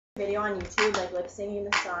video on YouTube, like lip singing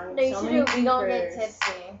the song. No, you should do We Gon' Get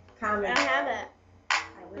Tipsy. Comment. I don't have it.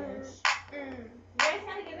 I wish. You guys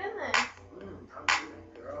gotta get in this. I'm doing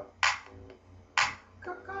it, girl.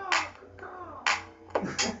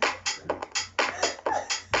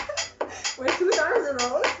 Wait, whose arms are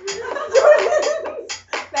those?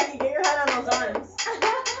 Becky, get your head on those arms.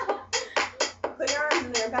 Put your arms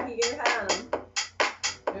in there, Becky, get your head on them.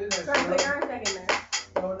 Sorry, put your arms back in there.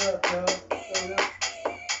 Hold up, yo. Hold up.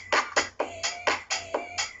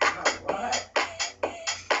 What?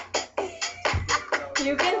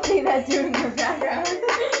 You can see that dude in the background.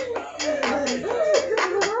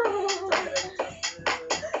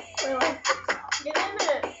 Get in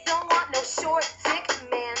it. Don't want no short, thick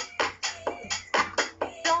man.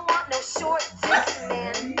 Don't want no short, thick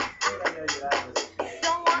man.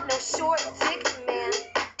 Don't want no short, thick man.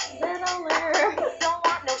 Littler. Don't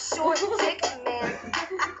want no short, thick man.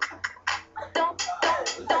 Don't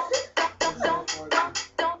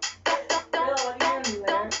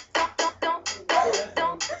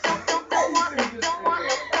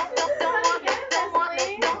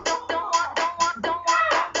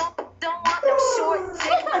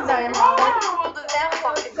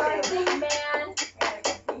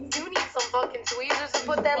tweezers to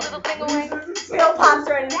put that little thing away. Bill pops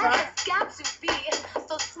right in front. That is got to be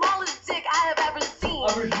the smallest dick I have ever seen.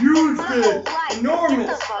 I have a huge My whole dick. life. Enormous.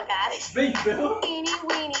 Get the fuck out of here. Big Bill. Teeny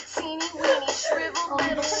weeny, teeny weeny, shriveled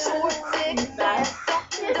little short dick. You just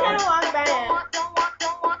gotta walk back. Don't want.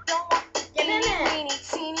 Get in it.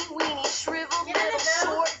 Teeny weeny, shriveled Get in it, little Bill.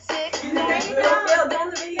 short dick. Bill, Bill, get in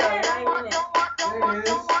the video. You're not even in it.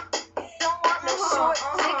 Don't want no short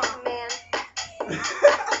dick man.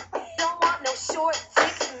 Don't want no short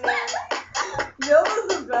dick man. Bill was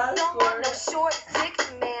the best. Don't want no short dick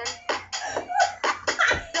man.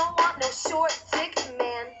 Don't want no short dick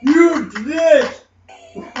man. Huge dick.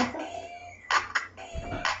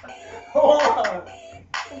 Hold on.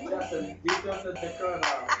 Justin, you got the dick or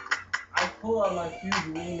not? I pull out my huge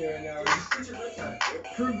wiener and now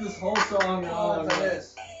prove this whole song wrong. Don't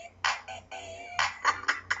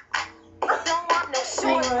want no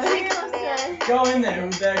short dick man. Go in there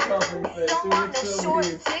with that coughing fit. Don't Dude, want it's no so short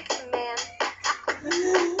weird. dick man.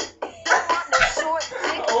 Don't want no short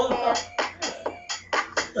dick Hold man. on.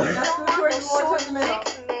 That's Don't the want towards no more short towards the middle.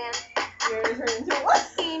 dick man. You're gonna turn into what?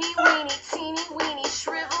 Teeny weeny,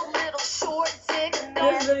 shriveled little short dick man.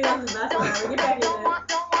 This video's the best one. We get back in it.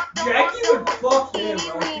 Jackie would fuck him,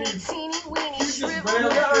 Teeny bro. weeny, Dude, teeny weeny, she's just shriveled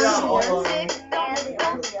railed little straight out all short over dick him. man.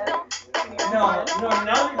 No,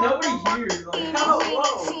 nobody hears. Like, Teeny how weeny, low?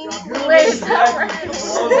 teeny You're weeny, Wait, shriveled Jackie, little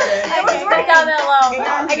slow short down. dick I can't get down that low. I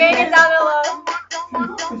can't get down that low.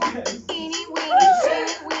 Teeny weeny,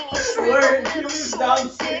 shriveled Word, little he was short down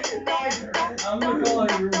dick man. I'm gonna call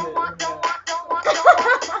her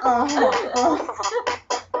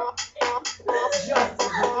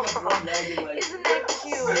roommate. Isn't that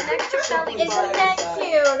cute? An extra belly Isn't button. that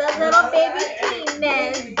cute? That little baby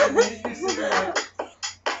penis.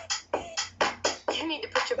 You need to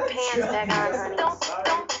put your pants back on, honey.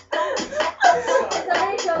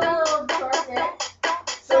 Somebody show that little short dick.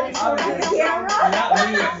 Not me,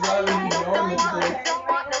 because I was enormous dick.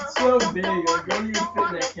 It's so big, like, don't even fit in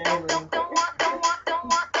that camera.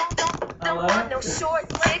 Hello? No short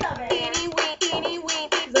dick, teeny weeny, teeny weeny.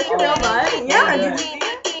 Is that your real butt? Yeah.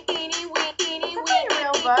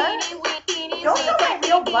 real butt. Don't show my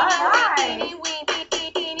real butt. Why?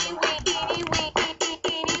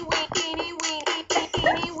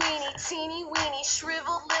 Teeny weeny,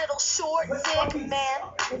 shriveled little short dick man.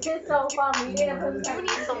 This is so fun. We need to put You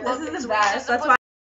need some This is fucking the best. tweezers to That's put why